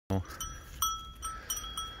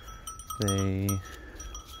They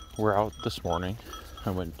were out this morning. I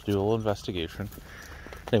went to do a little investigation.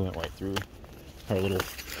 They went right through our little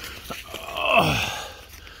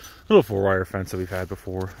 4-wire fence that we've had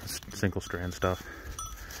before, single strand stuff.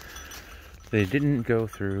 They didn't go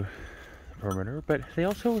through the perimeter, but they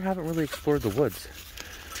also haven't really explored the woods.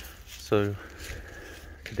 So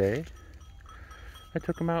today I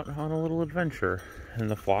took them out on a little adventure, and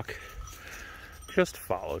the flock just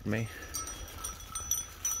followed me.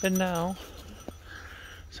 And now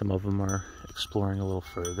some of them are exploring a little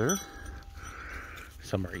further.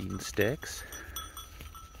 Some are eating sticks,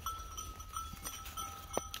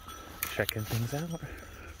 checking things out.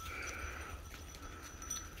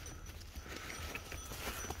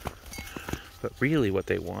 But really what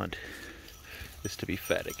they want is to be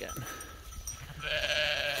fed again.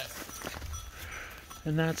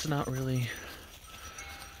 And that's not really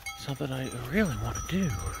something I really want to do.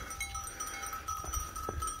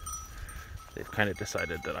 They've kind of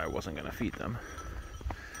decided that I wasn't going to feed them.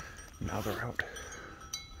 Now they're out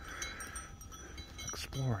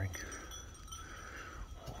exploring.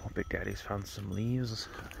 Oh, Big Daddy's found some leaves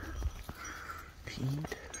to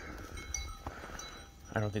eat.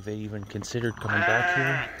 I don't think they even considered coming back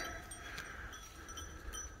here.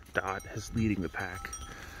 Dot is leading the pack,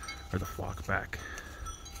 or the flock, back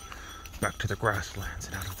to the grasslands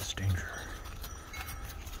and out of this danger.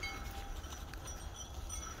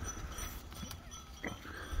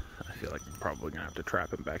 I feel like I'm probably gonna have to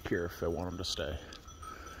trap him back here if I want him to stay.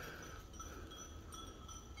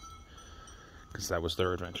 Because that was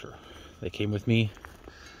their adventure. They came with me.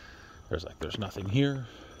 There's nothing here.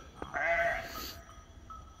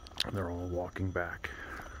 And they're all walking back.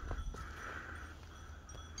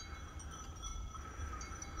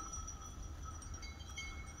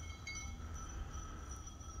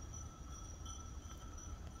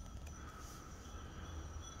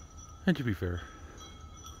 And to be fair,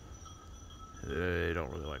 they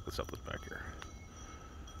don't really like the stuff that's back here.